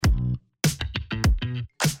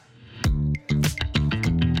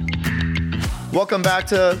Welcome back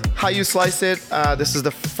to How You Slice It. This is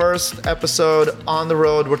the first episode on the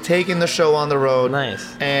road. We're taking the show on the road.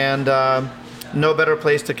 Nice. And no better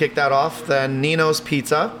place to kick that off than Nino's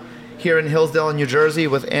Pizza here in Hillsdale, New Jersey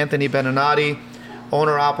with Anthony Beninati,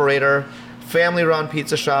 owner-operator, family-run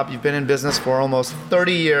pizza shop. You've been in business for almost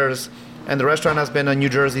 30 years, and the restaurant has been a New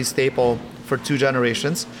Jersey staple for 2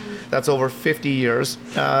 generations. That's over 50 years.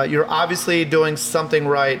 You're obviously doing something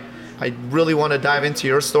right. I really want to dive into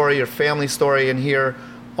your story, your family story, and hear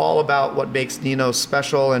all about what makes Nino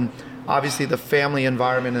special. And obviously the family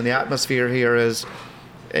environment and the atmosphere here is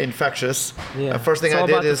infectious. Yeah. First thing it's all I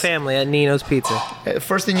did about is the family at Nino's Pizza.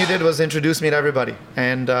 First thing you did was introduce me to everybody,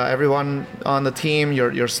 and everyone on the team,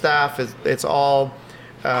 your staff. It's all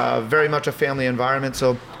very much a family environment.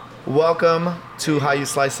 So welcome to How You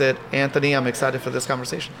Slice It, Anthony. I'm excited for this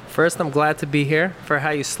conversation. First, I'm glad to be here for How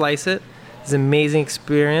You Slice It. It's an amazing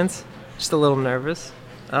experience. Just a little nervous.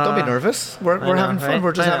 Don't be nervous. We're having fun. Right?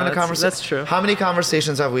 We're just having a conversation. That's true. How many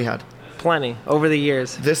conversations have we had? Plenty over the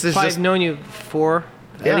years. This is I've known you for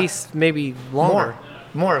at least maybe longer.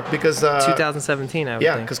 More because 2017, I would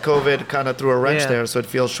think. because COVID kind of threw a wrench Yeah. there, so it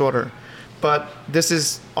feels shorter. But this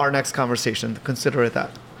is our next conversation. Consider it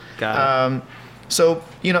that. Got it. So,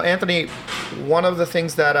 Anthony, one of the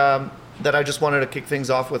things that I just wanted to kick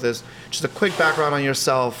things off with is just a quick background on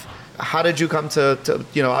yourself. How did you come to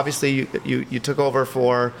obviously you took over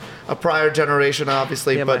for a prior generation,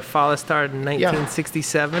 obviously. Yeah, but my father started in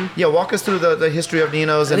 1967. Yeah, walk us through the history of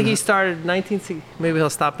Nino's. I think he started 1960. Maybe he'll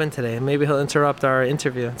stop in today. Maybe he'll interrupt our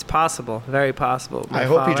interview. It's possible, very possible. I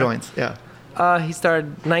hope he joins. Yeah. He started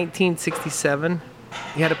 1967.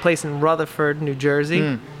 He had a place in Rutherford, New Jersey.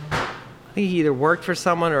 I think he either worked for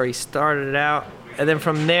someone or he started it out, and then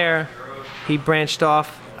from there, he branched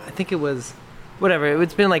off. I think it was, whatever.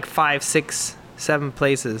 It's been like 5, 6, 7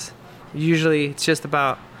 places. Usually, it's just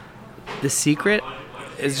about the secret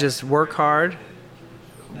is just work hard.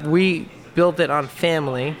 We built it on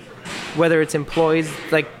family, whether it's employees,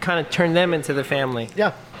 like kind of turn them into the family.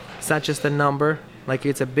 Yeah. It's not just a number. Like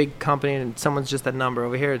it's a big company and someone's just a number.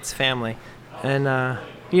 Over here, it's family. And,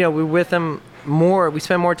 we're with them more. We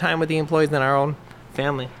spend more time with the employees than our own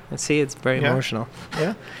family. And see, it's very emotional.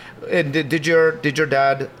 Yeah. And did your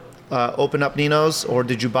dad open up Nino's, or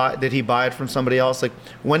did he buy it from somebody else? Like,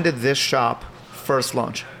 when did this shop first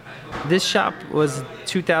launch? This shop was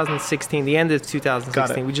 2016, the end of 2016.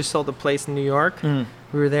 Got it. We just sold a place in New York. We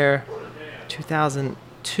were there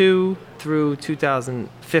 2002 through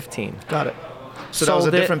 2015. Got it. So that was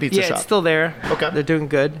a different pizza shop. Yeah, it's still there. Okay. They're doing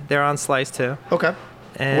good. They're on Slice too. Okay.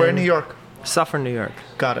 And Where in New York? Suffern, New York.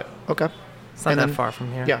 Got it. Okay. It's not that far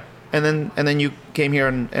from here. Yeah. And then you came here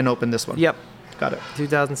and opened this one. Yep. Got it.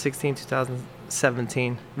 2016,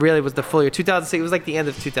 2017. Really was the full year. 2006. It was like the end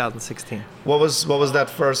of 2016. What was that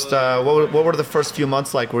first? What were the first few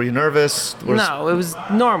months like? Were you nervous? No, it was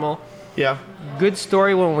normal. Yeah. Good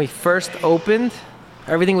story when we first opened.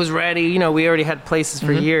 Everything was ready. We already had places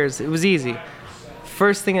for years. It was easy.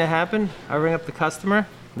 First thing that happened, I ring up the customer.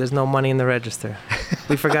 There's no money in the register.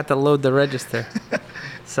 We forgot to load the register.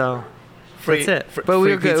 So that's it. But we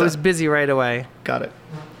were good. It was busy right away. Got it.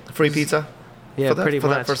 Free pizza? Yeah, pretty much. For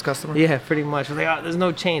that first customer? Yeah, pretty much. We're like, there's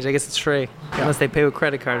no change. I guess it's free. Unless they pay with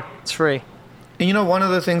credit card. It's free. And one of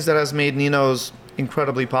the things that has made Nino's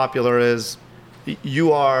incredibly popular is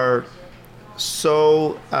you are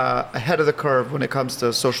so ahead of the curve when it comes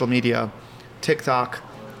to social media, TikTok,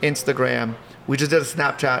 Instagram. We just did a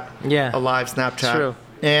Snapchat, a live Snapchat. True.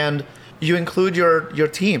 And you include your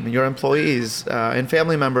team, your employees, and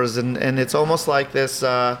family members, and it's almost like this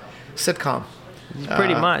sitcom.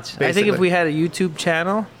 Pretty much. Basically. I think if we had a YouTube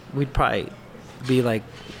channel, we'd probably be like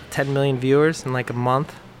 10 million viewers in like a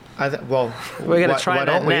month. We're gonna try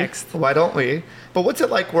that next. Why don't we? But what's it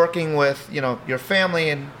like working with your family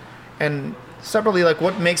and separately? Like,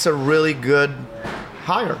 what makes a really good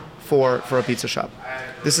hire for a pizza shop?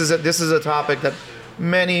 This is a topic that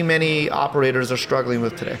many operators are struggling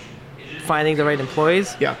with today. Finding the right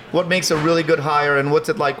employees. Yeah. What makes a really good hire, and what's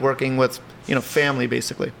it like working with family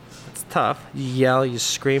basically? It's tough. You yell, you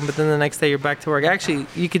scream, but then the next day you're back to work. Actually,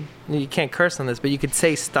 you can't curse on this, but you could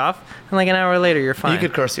say stuff, and like an hour later you're fine. You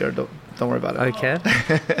could curse here. Don't worry about it. Oh, you can?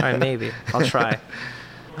 All right, maybe. I'll try.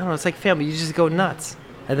 I don't know. It's like family. You just go nuts,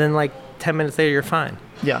 and then like 10 minutes later you're fine.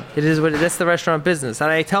 Yeah. It is what that's the restaurant business.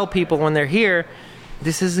 And I tell people when they're here,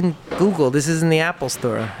 this isn't Google. This isn't the Apple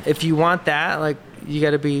Store. If you want that, like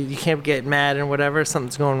you can't get mad and whatever.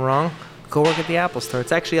 Something's going wrong. Go work at the Apple Store.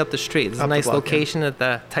 It's actually up the street. There's a nice location at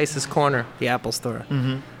the Tice's Corner, the Apple Store.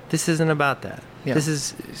 Mm-hmm. This isn't about that. Yeah.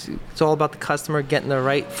 It's all about the customer getting the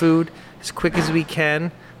right food as quick as we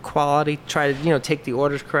can, quality. Try to take the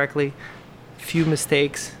orders correctly. few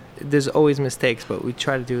mistakes. There's always mistakes, but we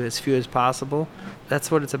try to do as few as possible.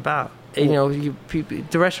 That's what it's about. You know,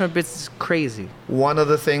 the restaurant business is crazy. One of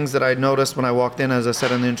the things that I noticed when I walked in, as I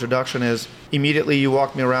said in the introduction, is immediately you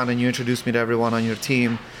walked me around and you introduced me to everyone on your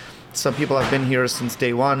team. Some people have been here since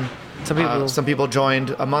day one. Some people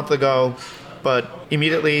joined a month ago, but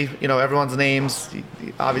immediately, you know, everyone's names,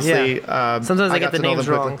 obviously. Yeah. Sometimes I get the names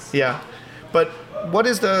wrong. Yeah. But what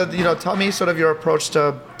is tell me sort of your approach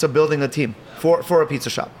to building a team for a pizza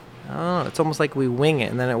shop. Oh, it's almost like we wing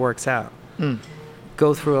it and then it works out.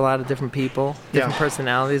 Go through a lot of different people, different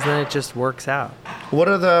personalities, and then it just works out. What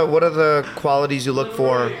are the qualities you look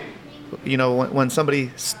for? You know, when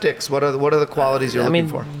somebody sticks, what are the qualities you're looking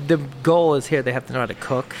for? The goal is here they have to know how to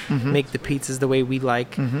cook, make the pizzas the way we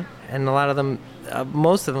like, and a lot of them,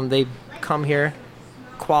 most of them, they come here,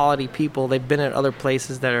 quality people. They've been at other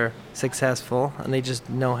places that are successful, and they just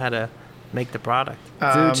know how to make the product,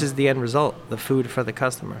 which is the end result, the food for the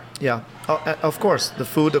customer. Yeah, of course, the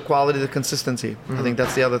food, the quality, the consistency. I think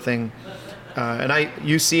that's the other thing, and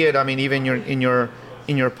you see it. I mean, even in your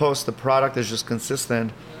post, the product is just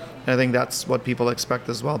consistent. And I think that's what people expect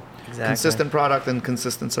as well. Exactly. Consistent product and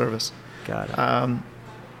consistent service. Got it.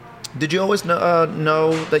 Did you always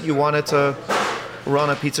know that you wanted to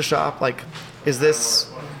run a pizza shop? Like, is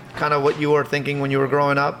this kind of what you were thinking when you were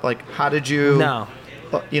growing up? Like, how did you... No.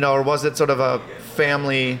 You know, or was it sort of a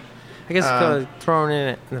family... I guess thrown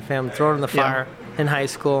in the family, thrown in the fire in high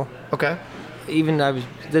school. Okay. Even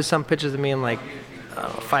there's some pictures of me in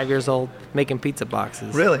 5 years old making pizza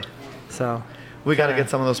boxes. Really? So... We got to get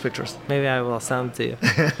some of those pictures. Maybe I will send them to you.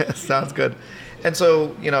 Sounds good. And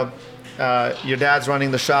so, you know, your dad's running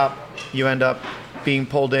the shop. You end up being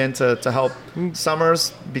pulled in to help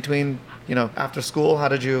summers between, you know, after school. How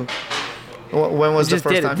did you... When was the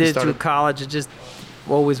first time you started? Through college. It just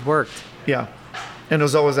always worked. Yeah. And it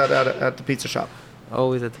was always at the pizza shop?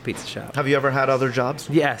 Always at the pizza shop. Have you ever had other jobs?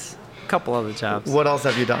 Yes. A couple other jobs. What else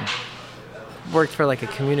have you done? Worked for a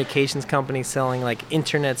communications company selling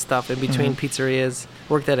internet stuff in between pizzerias.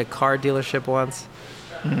 Worked at a car dealership once.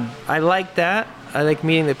 I like that. I like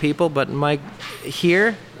meeting the people, but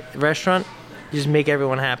restaurant, you just make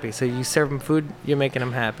everyone happy. So you serve them food, you're making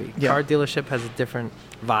them happy. Yeah. Car dealership has a different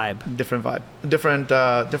vibe. Different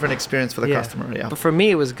experience for the customer. Yeah. But for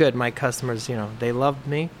me, it was good. My customers, they loved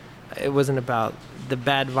me. It wasn't about the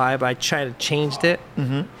bad vibe. I tried to change it.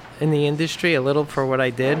 In the industry a little for what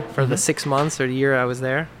I did for the 6 months or the year I was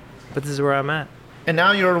there, but this is where I'm at. And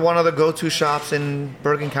now you're one of the go-to shops in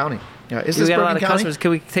Bergen County. Yeah, is this we got Bergen a lot of County? Customers.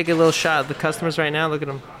 Can we take a little shot of the customers right now? Look at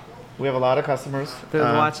them. We have a lot of customers. They're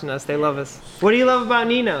watching us. They love us. What do you love about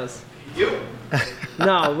Nino's? You.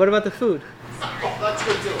 No. What about the food? That's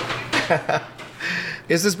good too.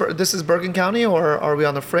 This is Bergen County, or are we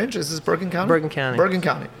on the fringe? Is this Bergen County? Bergen County. Bergen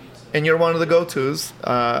County. And you're one of the go-tos,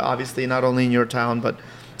 obviously not only in your town but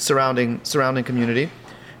surrounding community.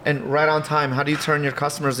 And right on time, how do you turn your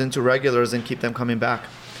customers into regulars and keep them coming back?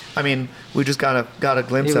 I mean, we just got a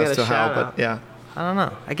glimpse as to how, but yeah. I don't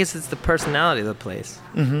know. I guess it's the personality of the place.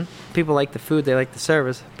 People like the food, they like the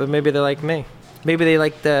service, but maybe they like me. Maybe they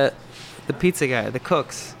like the pizza guy, the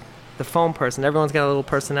cooks, the phone person. Everyone's got a little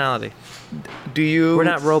personality. We're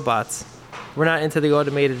not robots. We're not into the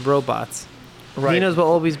automated robots. Right. Nino's will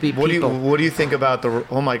always be people. What do you think about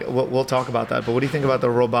we'll talk about that, but what do you think about the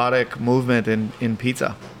robotic movement in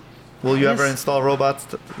pizza? Will you ever install robots,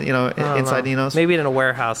 inside Nino's? Maybe in a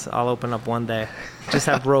warehouse I'll open up one day. Just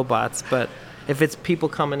have robots, but if it's people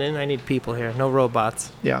coming in, I need people here, no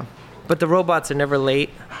robots. Yeah. But the robots are never late,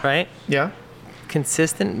 right? Yeah.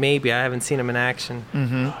 Consistent, maybe. I haven't seen them in action.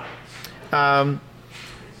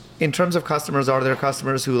 In terms of customers, are there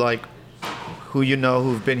customers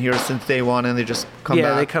who've been here since day one and they just come back?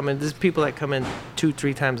 Yeah, they come in. There's people that come in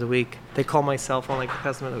 2-3 times a week. They call my cell phone, like the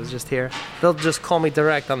customer that was just here. They'll just call me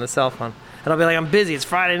direct on the cell phone. And I'll be like, I'm busy. It's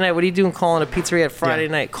Friday night. What are you doing calling a pizzeria at Friday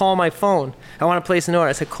night? Call my phone. I want to place an order.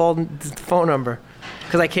 I said, call the phone number.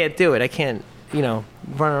 Because I can't do it. I can't,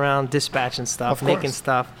 run around dispatching stuff, making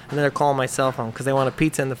stuff. And then they're calling my cell phone because they want a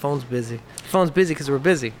pizza and the phone's busy. The phone's busy because we're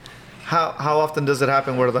busy. How often does it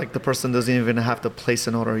happen where the person doesn't even have to place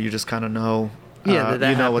an order? You just kind of know. Yeah,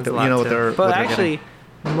 that what they're. But actually,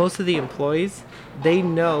 most of the employees, they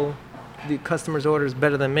know the customer's orders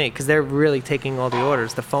better than me because they're really taking all the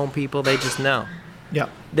orders. The phone people, they just know. Yeah.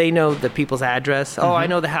 They know the people's address. Oh, I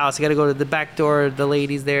know the house. I got to go to the back door. The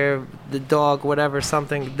lady's there. The dog, whatever,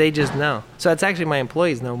 something. They just know. So it's actually my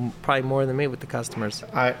employees know probably more than me with the customers.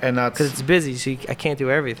 And that's because it's busy, so I can't do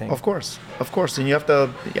everything. Of course, and you have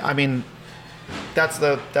to. I mean, that's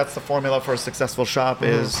the formula for a successful shop.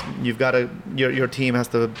 Is you've got to your team has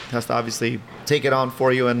to obviously take it on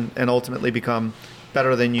for you and ultimately become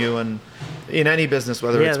better than you, and in any business,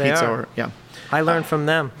 whether it's pizza or I learned from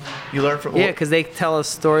them. You learn from because they tell us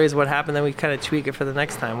stories what happened, then we kind of tweak it for the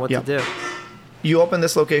next time what to do. You opened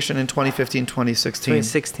this location in 2015, 2016.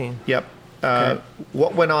 2016. Yep.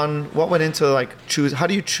 What went into like choose? How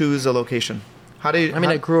do you choose a location?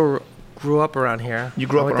 I grew up around here. You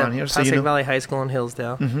grew up around here, so Passaic you knew? Valley High School in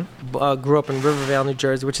Hillsdale. Grew up in Rivervale, New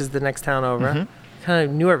Jersey, which is the next town over. Kind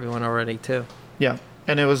of knew everyone already too. Yeah,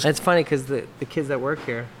 and it's funny because the kids that work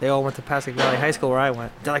here, they all went to Passaic Valley High School where I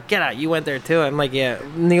went. They're like, "Get out! You went there too." I'm like, "Yeah."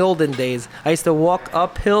 In the olden days, I used to walk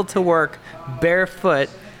uphill to work barefoot,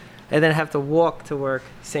 and then have to walk to work.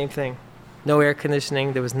 Same thing. No air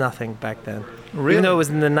conditioning. There was nothing back then. Really? Even though it was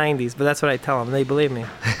in the 90s, but that's what I tell them. They believe me.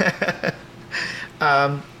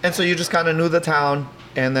 And so you just kind of knew the town,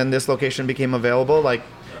 and then this location became available. Like,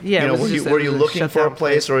 were you looking for a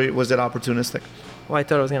place, or was it opportunistic? Well, I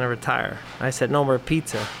thought I was gonna retire. I said, "No more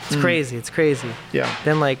pizza. It's crazy. It's crazy." Yeah.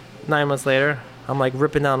 Then, like 9 months later, I'm like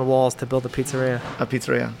ripping down the walls to build a pizzeria. A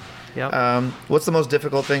pizzeria. Yeah. What's the most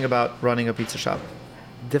difficult thing about running a pizza shop?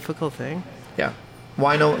 Difficult thing? Yeah.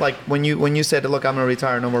 Why no? Like when you said, "Look, I'm gonna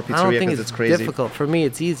retire. No more pizzeria," because it's crazy. Difficult for me.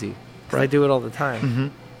 It's easy because Right. I do it all the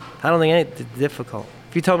time. I don't think anything's difficult.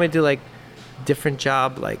 If you told me to do like different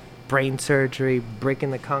job, like brain surgery,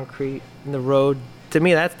 breaking the concrete in the road, to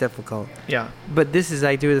me that's difficult. Yeah. But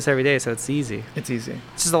I do this every day, so it's easy. It's easy.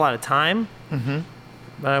 It's just a lot of time.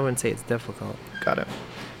 But I wouldn't say it's difficult. Got it.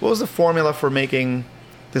 What was the formula for making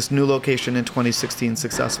this new location in 2016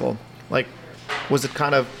 successful? Like, was it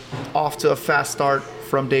kind of off to a fast start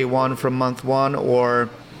from day one, from month one, or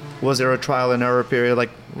was there a trial and error period?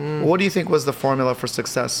 Like, what do you think was the formula for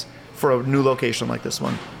success for a new location like this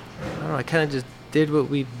one? I don't know. I kind of just did what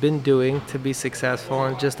we've been doing to be successful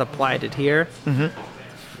and just applied it here.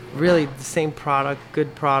 Really, the same product,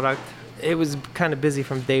 good product. It was kind of busy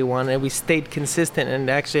from day one, and we stayed consistent and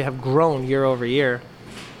actually have grown year over year.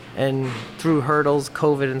 And through hurdles,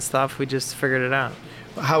 COVID and stuff, we just figured it out.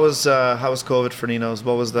 How was COVID for Nino's?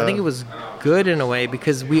 What was the? I think it was good in a way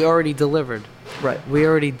because we already delivered. Right. We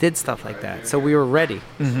already did stuff like that, so we were ready.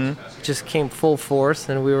 Just came full force,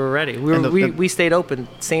 and we were ready. We stayed open,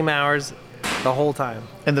 same hours, the whole time.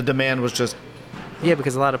 And the demand was just. Yeah,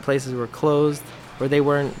 because a lot of places were closed, or they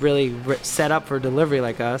weren't really set up for delivery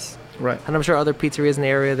like us. Right. And I'm sure other pizzerias in the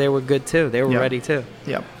area, they were good too. They were ready too.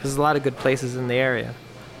 Yeah. There's a lot of good places in the area.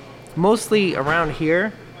 Mostly around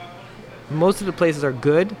here, most of the places are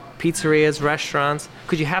good, pizzerias, restaurants,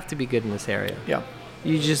 because you have to be good in this area. Yeah.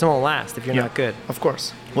 You just won't last if you're not good. Of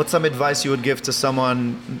course. What's some advice you would give to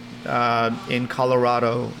someone in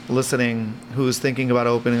Colorado listening who's thinking about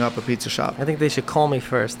opening up a pizza shop? I think they should call me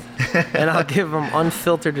first, and I'll give them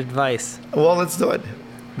unfiltered advice. Well, let's do it.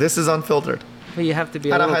 This is unfiltered. But you have to be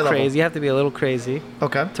a little crazy. You have to be a little crazy.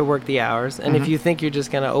 Okay. To work the hours. And if you think you're just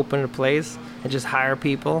going to open a place and just hire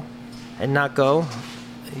people and not go,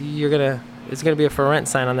 it's going to be a for rent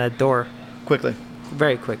sign on that door. Quickly.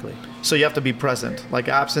 Very quickly. So you have to be present. Like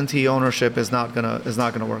absentee ownership is not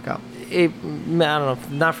gonna work out. I don't know.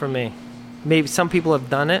 Not for me. Maybe some people have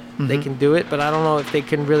done it. They can do it, but I don't know if they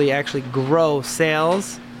can really actually grow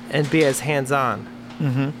sales and be as hands-on.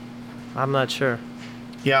 I'm not sure.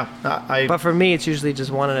 Yeah, But for me, it's usually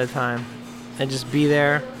just one at a time, and just be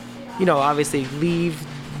there. Obviously leave,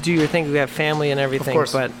 do your thing. We have family and everything, of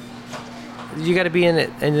course. But you got to be in it,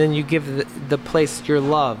 and then you give the place your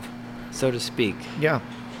love, so to speak. Yeah, of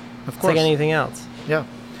course. It's like anything else. Yeah,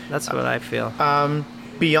 that's what I feel.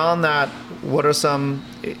 Beyond that, what are some,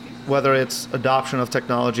 whether it's adoption of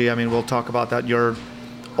technology? I mean, we'll talk about that. You're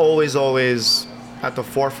always at the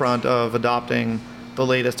forefront of adopting the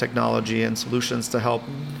latest technology and solutions to help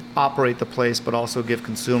operate the place, but also give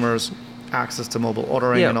consumers access to mobile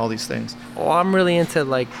ordering and all these things. Well, I'm really into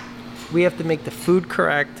we have to make the food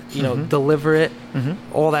correct, deliver it,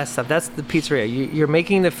 all that stuff. That's the pizzeria. You're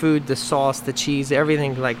making the food, the sauce, the cheese,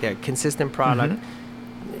 everything like that, consistent product.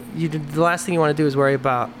 The last thing you want to do is worry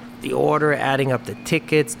about the order, adding up the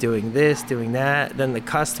tickets, doing this, doing that, then the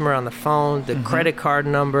customer on the phone, the credit card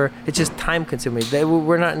number. It's just time consuming.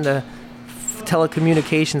 We're not in the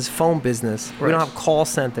telecommunications phone business. Right. We don't have call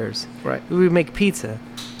centers. Right. We make pizza.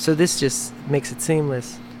 So this just makes it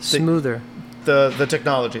seamless, smoother. The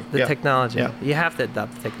technology. The technology. Yeah. You have to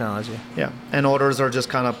adopt the technology. Yeah. And orders are just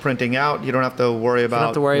kind of printing out. You don't have to worry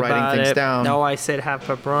about writing things down. No, I said half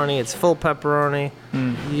pepperoni. It's full pepperoni.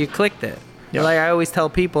 You clicked it. Yeah. Like I always tell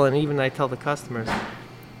people, and even I tell the customers,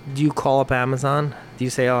 do you call up Amazon? Do you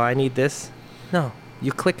say, oh, I need this? No.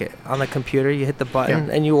 You click it on the computer, you hit the button,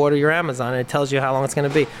 Yeah. and you order your Amazon, and it tells you how long it's going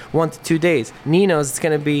to be. 1 to 2 days. Nino's, it's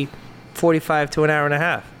going to be 45 to an hour and a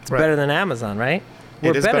half. It's Right. better than Amazon, right? It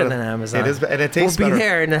We're is better than Amazon. It is, and it tastes we'll be better.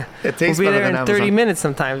 there in It tastes we'll be better there than in 30 Amazon. minutes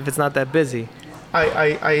sometime if it's not that busy.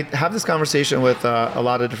 I have this conversation with a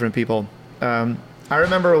lot of different people. I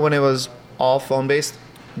remember when it was all phone based,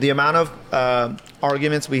 the amount of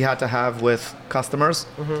arguments we had to have with customers.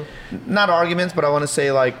 Not arguments, but I want to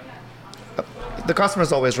say like the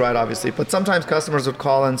customer's always right, obviously. But sometimes customers would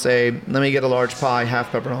call and say, "Let me get a large pie,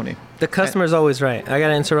 half pepperoni." The customer's always right. I got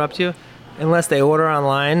to interrupt you. Unless they order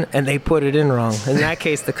online and they put it in wrong. In that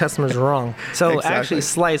case, the customer's wrong. So Exactly. actually,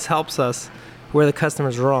 Slice helps us where the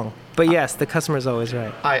customer's wrong. But yes, the customer's always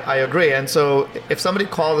right. I agree. And so if somebody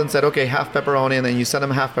called and said, "Okay, half pepperoni," and then you send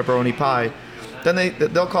them half pepperoni pie, then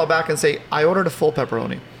they'll call back and say, "I ordered a full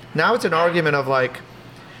pepperoni." Now it's an argument of like,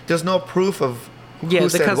 there's no proof of Yeah, who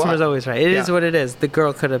the said customer's what. always right. It is Yeah. what it is. The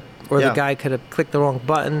girl could have, or Yeah. the guy could have clicked the wrong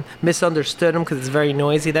button, misunderstood him because it's very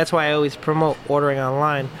noisy. That's why I always promote ordering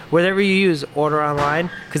online. Whatever you use, order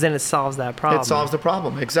online because then it solves that problem. It solves the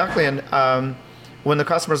problem, exactly. And when the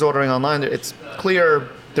customer's ordering online, it's clear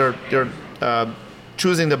they're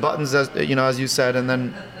choosing the buttons as as you said, and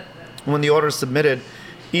then when the order is submitted,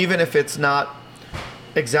 even if it's not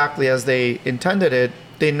exactly as they intended it,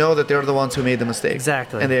 they know that they're the ones who made the mistake.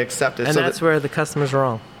 Exactly. And they accept it. And So that's where the customer's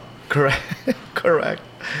wrong. correct. Correct.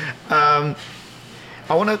 I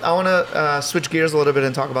want to switch gears a little bit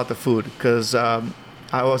and talk about the food because I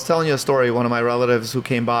was telling you a story. One of my relatives who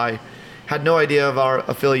came by had no idea of our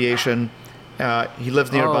affiliation. He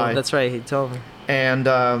lives nearby. Oh, that's right. He told me. And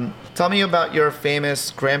tell me about your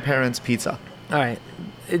famous grandparents' pizza. All right.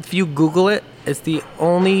 If you Google it, it's the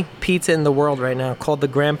only pizza in the world right now called the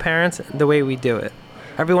Grandparents, the way we do it.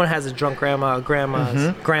 Everyone has a drunk grandma,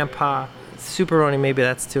 grandma's, grandpa. Superoni, maybe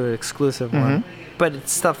that's too exclusive one. But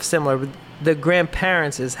it's stuff similar. The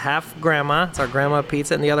Grandparents is half grandma, it's our grandma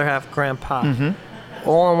pizza, and the other half grandpa.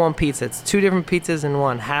 All in one pizza. It's 2 different pizzas in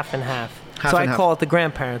one, half and half. Half so and I half. call it the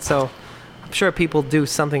Grandparents. So I'm sure people do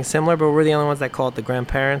something similar, but we're the only ones that call it the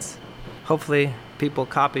Grandparents. Hopefully people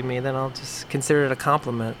copy me, then I'll just consider it a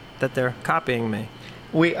compliment that they're copying me.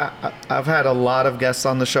 I've had a lot of guests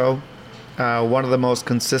on the show. One of the most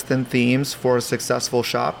consistent themes for a successful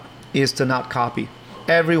shop is to not copy.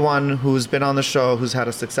 Everyone who's been on the show who's had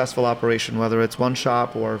a successful operation, whether it's one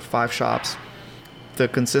shop or 5 shops, the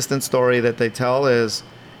consistent story that they tell is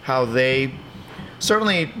how they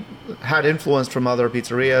certainly had influence from other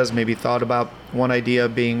pizzerias, maybe thought about one idea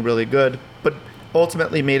being really good, but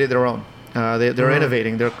ultimately made it their own. They're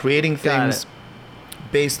innovating. They're creating things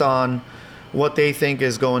based on what they think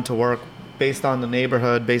is going to work, based on the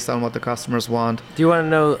neighborhood, based on what the customers want. Do you want to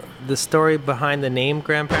know the story behind the name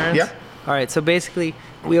Grandparents? Yeah. All right, so basically,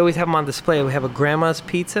 we always have them on display. We have a grandma's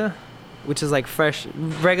pizza, which is like fresh,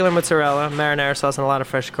 regular mozzarella, marinara sauce, and a lot of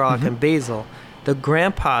fresh garlic and basil. The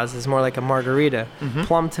grandpa's is more like a margarita.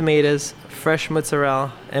 Plum tomatoes, fresh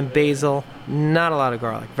mozzarella, and basil, not a lot of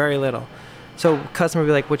garlic, very little. So customer would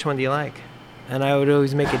be like, which one do you like? And I would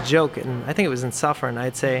always make a joke, and I think it was in Suffern,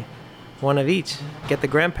 I'd say, one of each. Get the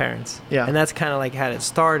Grandparents. Yeah. And that's kind of like how it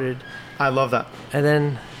started. I love that. And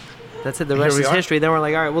then that's it. The Here rest we is are. history. Then we're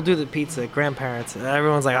like, all right, we'll do the pizza, Grandparents. And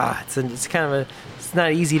everyone's like, it's kind of it's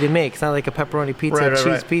not easy to make. It's not like a pepperoni pizza, Right, cheese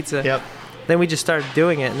right. pizza. Yep. Then we just started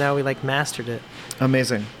doing it, and now we like mastered it.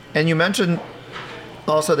 Amazing. And you mentioned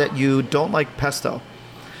also that you don't like pesto.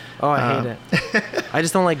 Oh, I hate it. I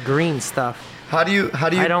just don't like green stuff. How do you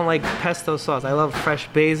I don't like pesto sauce. I love fresh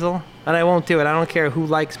basil, and I won't do it. I don't care who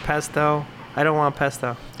likes pesto. I don't want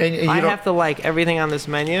pesto. and you I don't, have to like everything on this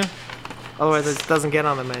menu, otherwise it doesn't get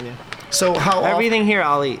on the menu. so Everything here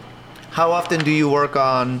I'll eat. how often do you work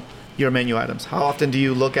on your menu items? How often do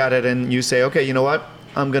you look at it and you say, okay, you know what?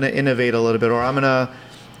 I'm going to innovate a little bit, or I'm going to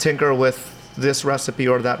tinker with this recipe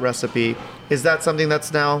or that recipe. Is that something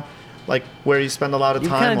that's now like where you spend a lot of You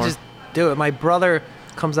time? kind Or of just do it. My brother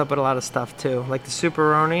comes up with a lot of stuff too, like the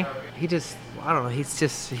superoni. He just, I don't know. He's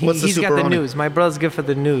just What's the he's got the superoni? news. My brother's good for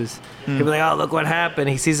the news. He'll be like, oh, look what happened.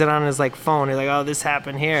 He sees it on his like phone. He's like, oh, this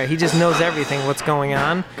happened here. He just knows everything, what's going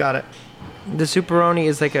on. Got it. The superoni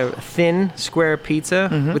is like a thin square pizza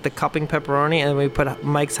with the cupping pepperoni, and we put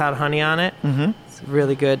Mike's Hot Honey on it. It's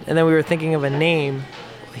really good. And then we were thinking of a name.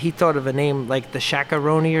 He thought of a name like the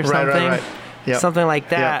Shakaroni or Right, something. right. Yep. Something like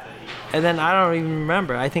that. Yep. And then I don't even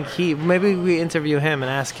remember. I think maybe we interview him and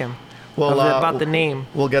ask him Well, about the name.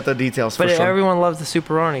 We'll get the details But for sure. everyone loves the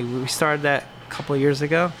superoni. We started that a couple of years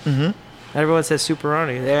ago. Everyone says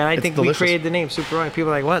superoni. And I It's think delicious. we created the name superoni. People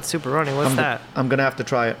are like, what? Superoni? What's that? I'm going to have to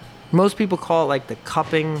try it. Most people call it like the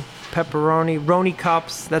cupping pepperoni. Roni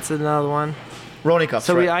cups. That's another one. Roni cups.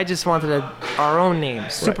 So right. I just wanted our own name,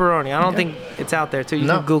 Superoni. I don't think it's out there too. You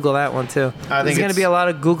can Google that one too. There's going to be a lot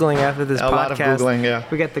of Googling after this podcast. A lot of Googling, yeah.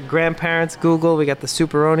 We got the grandparents Google. We got the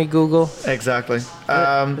Superoni Google. Exactly.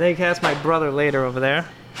 They can ask my brother later over there.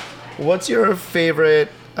 What's your favorite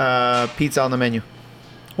pizza on the menu?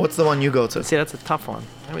 What's the one you go to? See, that's a tough one.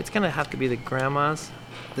 I mean, it's going to have to be the grandma's,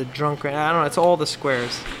 the drunk. I don't know. It's all the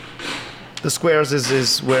squares. The squares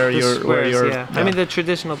is where you're. Yeah. I mean, the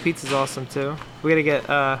traditional pizza is awesome too. We gotta get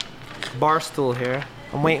Barstool here.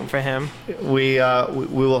 I'm waiting for him. We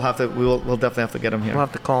will have to. We'll definitely have to get him here. We'll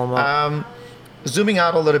have to call him up. Zooming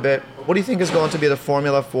out a little bit, what do you think is going to be the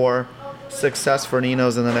formula for success for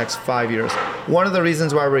Nino's in the next 5 years? One of the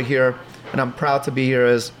reasons why we're here, and I'm proud to be here,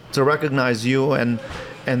 is to recognize you and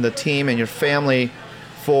the team and your family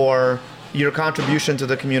for your contribution to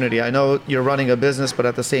the community. I know you're running a business, but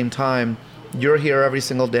at the same time, you're here every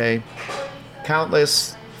single day.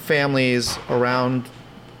 Countless families around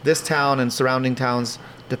this town and surrounding towns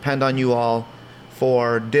depend on you all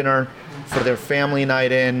for dinner, for their family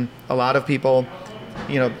night in. A lot of people,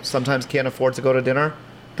 sometimes can't afford to go to dinner.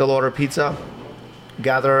 They'll order pizza,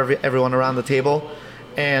 gather everyone around the table,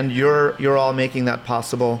 and you're all making that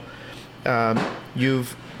possible.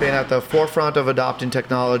 You've been at the forefront of adopting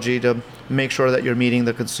technology to make sure that you're meeting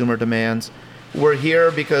the consumer demands. We're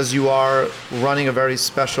here because you are running a very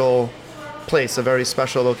special place, a very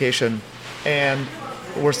special location, and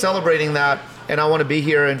we're celebrating that. And I want to be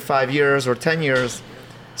here in 5 years or 10 years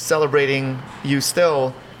celebrating you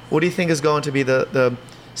still. What do you think is going to be the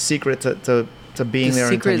secret to being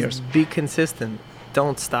there in 10 years? The secret is be consistent.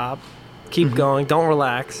 Don't stop. Keep going. Don't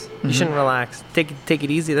relax. You shouldn't relax. Take it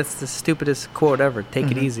easy. That's the stupidest quote ever.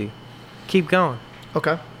 Take it easy. Keep going.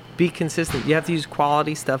 Okay. Be consistent. You have to use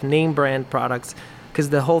quality stuff, name brand products, because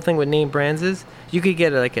the whole thing with name brands is you could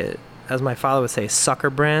get as my father would say, a sucker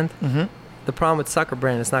brand. The problem with sucker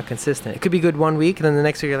brand is not consistent. It could be good 1 week, and then the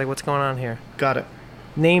next week you're like, what's going on here? Got it.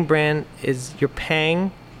 Name brand is you're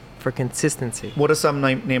paying for consistency. What are some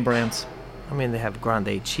name brands? I mean, they have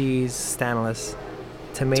grande cheese, Stanless,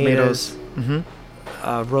 tomatoes.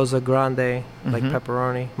 Rosa Grande, like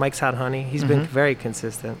pepperoni. Mike's Hot Honey. He's been very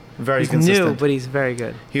consistent. Very consistent. New, but he's very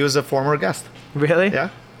good. He was a former guest. Really? Yeah.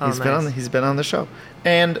 Oh, He's been on the show.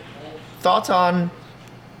 And thoughts on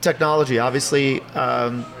technology? Obviously,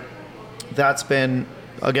 that's been,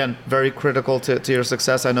 again, very critical to your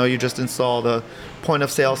success. I know you just installed a point of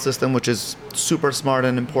sale system, which is super smart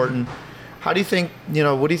and important. How do you think,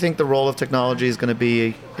 what do you think the role of technology is going to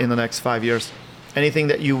be in the next 5 years? Anything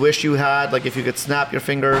that you wish you had, like if you could snap your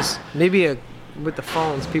fingers? Maybe with the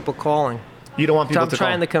phones, people calling. You don't want people to call?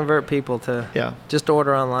 I'm trying to convert people to just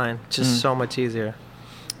order online. It's just so much easier.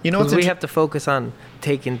 We have to focus on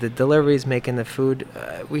taking the deliveries, making the food.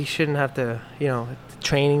 We shouldn't have to,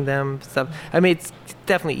 training them, stuff. I mean, it's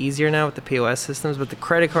definitely easier now with the POS systems, but the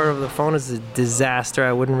credit card over the phone is a disaster.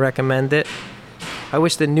 I wouldn't recommend it. I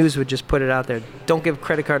wish the news would just put it out there. Don't give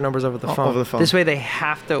credit card numbers over the phone. Over the phone. This way they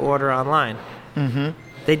have to order online.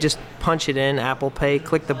 They just punch it in, Apple Pay,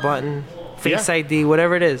 click the button, Face ID,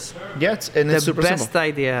 whatever it is. Yeah, it's super simple. The best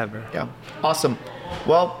idea ever. Yeah, awesome.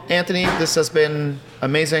 Well, Anthony, this has been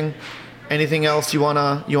amazing. Anything else you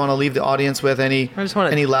wanna leave the audience with? Any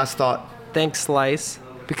last thought? Thanks, Slice.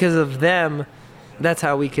 Because of them, that's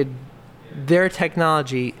how their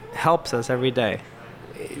technology helps us every day.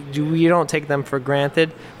 You don't take them for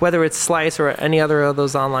granted, whether it's Slice or any other of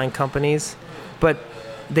those online companies, but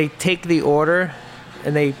they take the order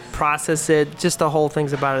and they process it, just the whole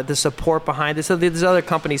things about it, the support behind it. So there's other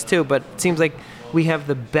companies too, but it seems like we have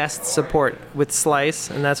the best support with Slice,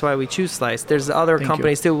 and that's why we choose Slice. There's other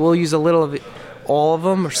companies too. We'll use a little of all of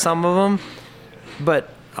them or some of them, but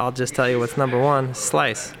I'll just tell you what's number one,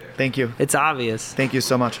 Slice. Thank you. It's obvious. Thank you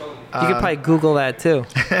so much. You could probably Google that too.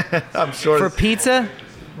 I'm sure. For pizza,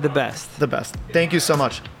 the best. The best. Thank you so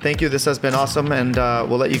much. Thank you. This has been awesome, and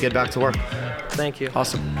we'll let you get back to work. Thank you.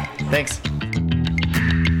 Awesome. Thanks.